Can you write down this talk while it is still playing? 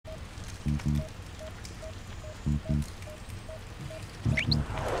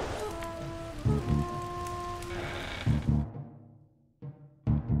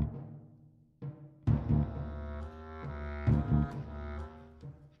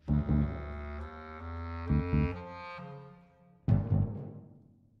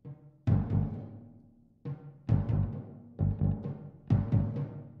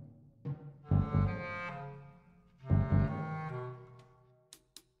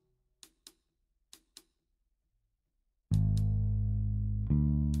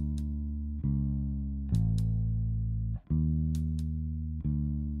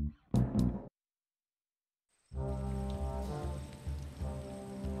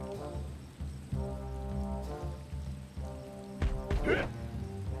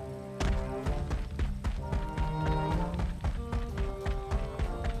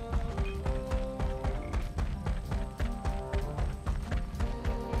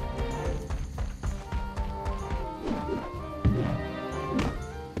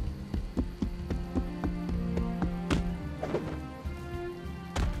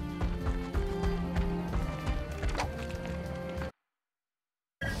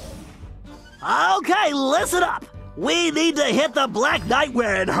Okay, listen up! We need to hit the Black Knight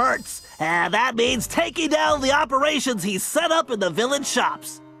where it hurts, and that means taking down the operations he's set up in the village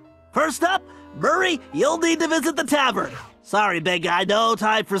shops. First up, Murray, you'll need to visit the tavern. Sorry, big guy, no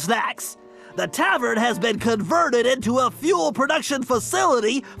time for snacks. The tavern has been converted into a fuel production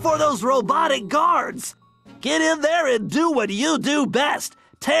facility for those robotic guards. Get in there and do what you do best,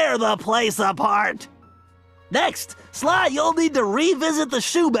 tear the place apart. Next, Sly, you'll need to revisit the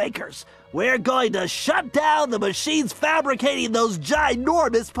shoemakers. We're going to shut down the machines fabricating those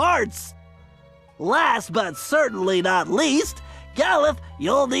ginormous parts. Last but certainly not least, Gallup,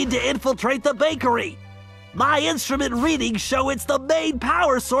 you'll need to infiltrate the bakery. My instrument readings show it's the main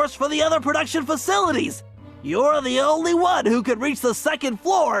power source for the other production facilities. You're the only one who can reach the second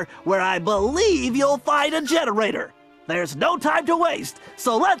floor, where I believe you'll find a generator. There's no time to waste,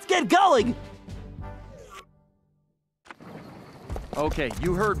 so let's get going. Okay,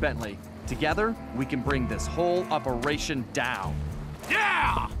 you heard Bentley. Together, we can bring this whole operation down.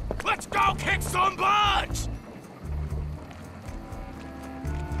 Yeah! Let's go kick some butts!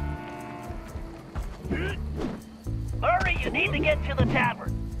 Murray, you need to get to the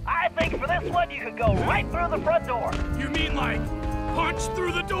tavern. I think for this one you could go right through the front door. You mean like punch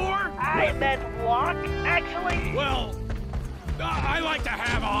through the door? I meant walk, actually. Well, I like to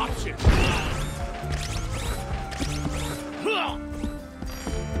have options.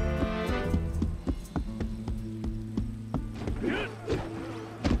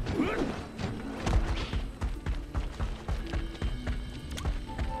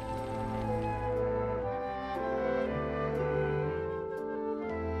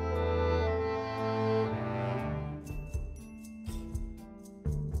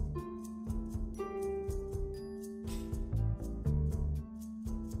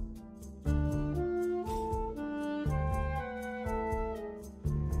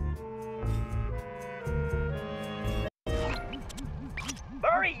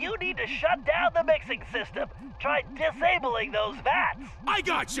 Murray, you need to shut down the mixing system. Try disabling those vats. I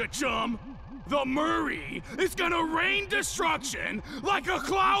gotcha, chum! The Murray is gonna rain destruction like a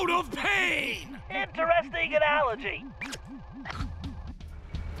cloud of pain! Interesting analogy.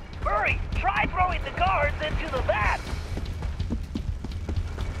 Murray, try throwing the guards into the vats.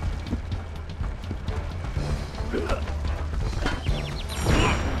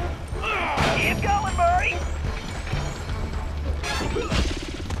 Keep going, Murray.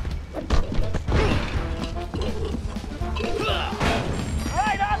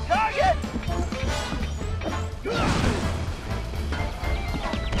 Right on target!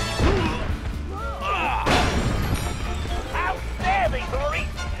 Outstanding, Murray!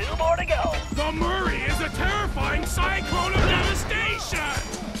 2 more to go. The Murray is a terrifying cyclone of devastation!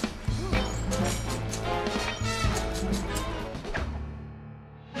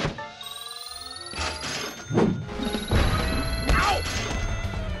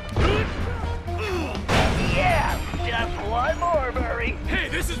 Just one more, Murray. Hey,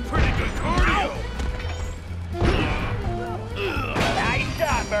 this is pretty good cardio! Nice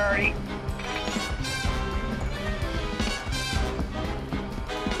shot, Murray.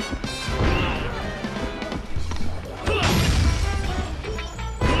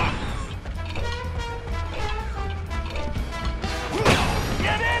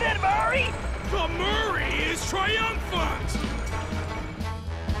 You did it, Murray! The Murray is triumphant!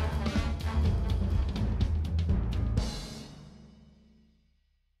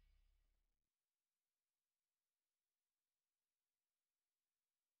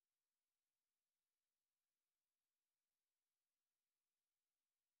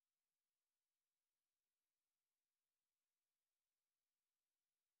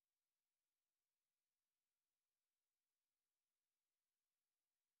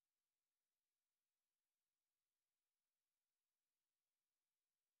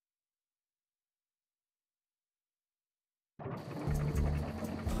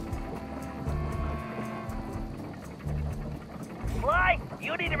 Sly,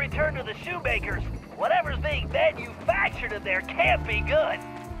 you need to return to the shoemakers. Whatever's being manufactured in there can't be good.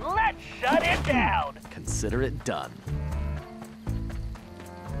 Let's shut it down. Consider it done.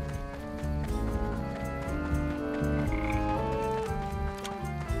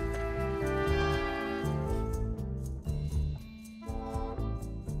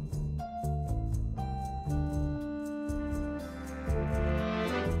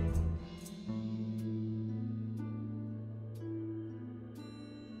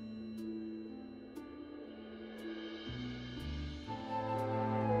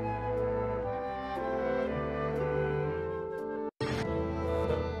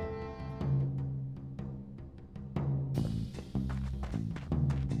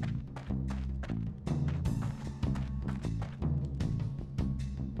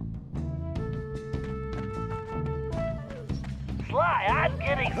 Sly, I'm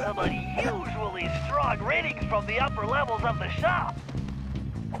getting some unusually strong readings from the upper levels of the shop.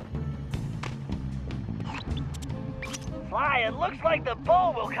 Sly, it looks like the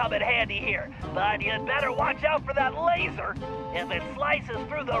bow will come in handy here, but you'd better watch out for that laser. If it slices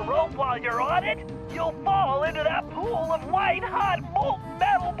through the rope while you're on it, you'll fall into that pool of white-hot molten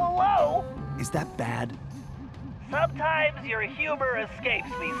metal below. Is that bad? Sometimes your humor escapes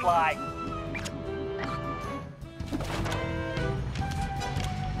me, Sly.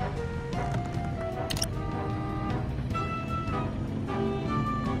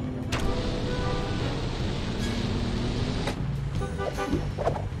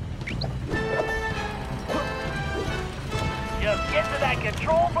 Just get to that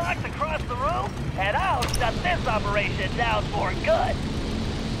control box across the room, and I'll shut this operation down for good.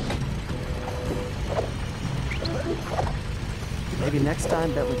 Maybe next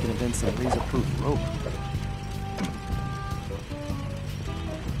time Bentley can invent some razor-proof rope.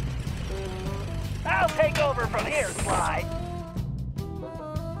 I'll take over from here, Sly.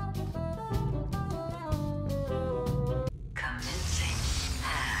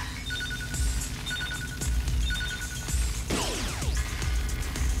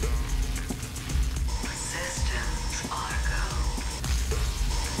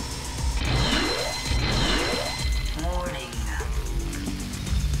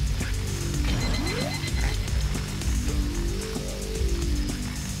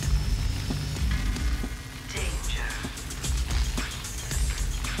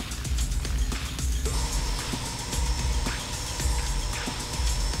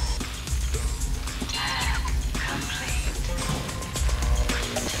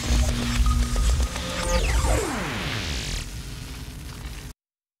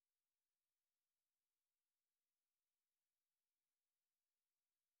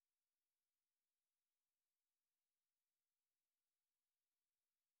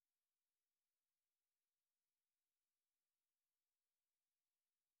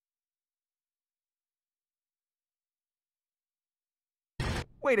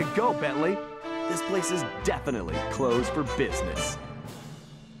 Way to go, Bentley! This place is definitely closed for business.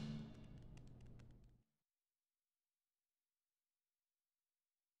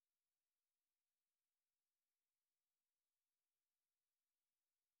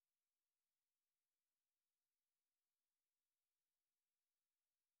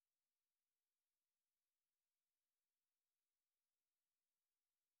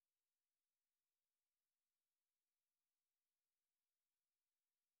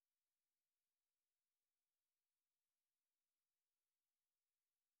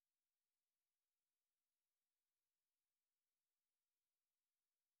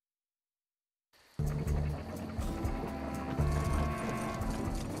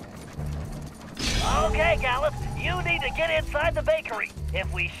 Okay, Gallus, you need to get inside the bakery.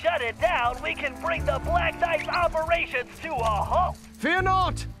 If we shut it down, we can bring the Black Knight's operations to a halt. Fear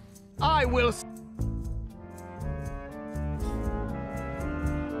not! I will...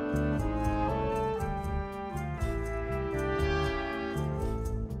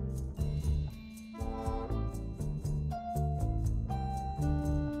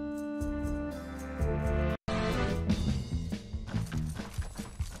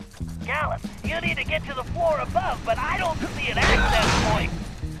 Gallus, you need to get to the floor above, but I don't see an access point.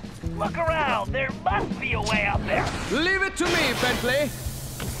 Look around. There must be a way up there. Leave it to me, Bentley!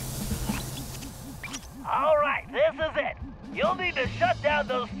 All right, this is it. You'll need to shut down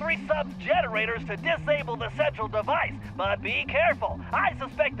those 3 sub-generators to disable the central device, but be careful. I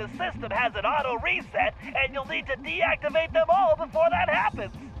suspect the system has an auto-reset, and you'll need to deactivate them all before that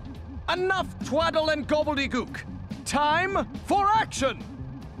happens. Enough twaddle and gobbledygook! Time for action!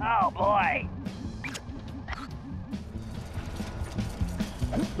 Oh, boy.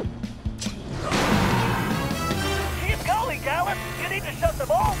 Keep going, Gallup. You need to shut them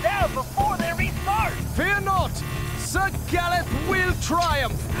all down before they restart. Fear not! Sir Gallup will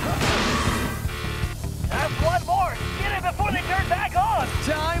triumph! That's one more. Get it before they turn back on.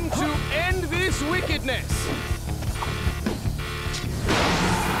 Time to end this wickedness!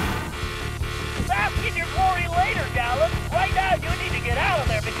 Bask in your glory later, Gallup. Right now, you need to get out of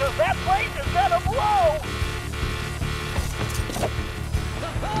there because that place is gonna blow.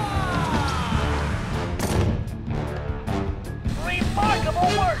 Remarkable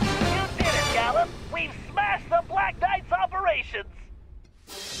work. You did it, Gallup. We've smashed the Black Knight's operations.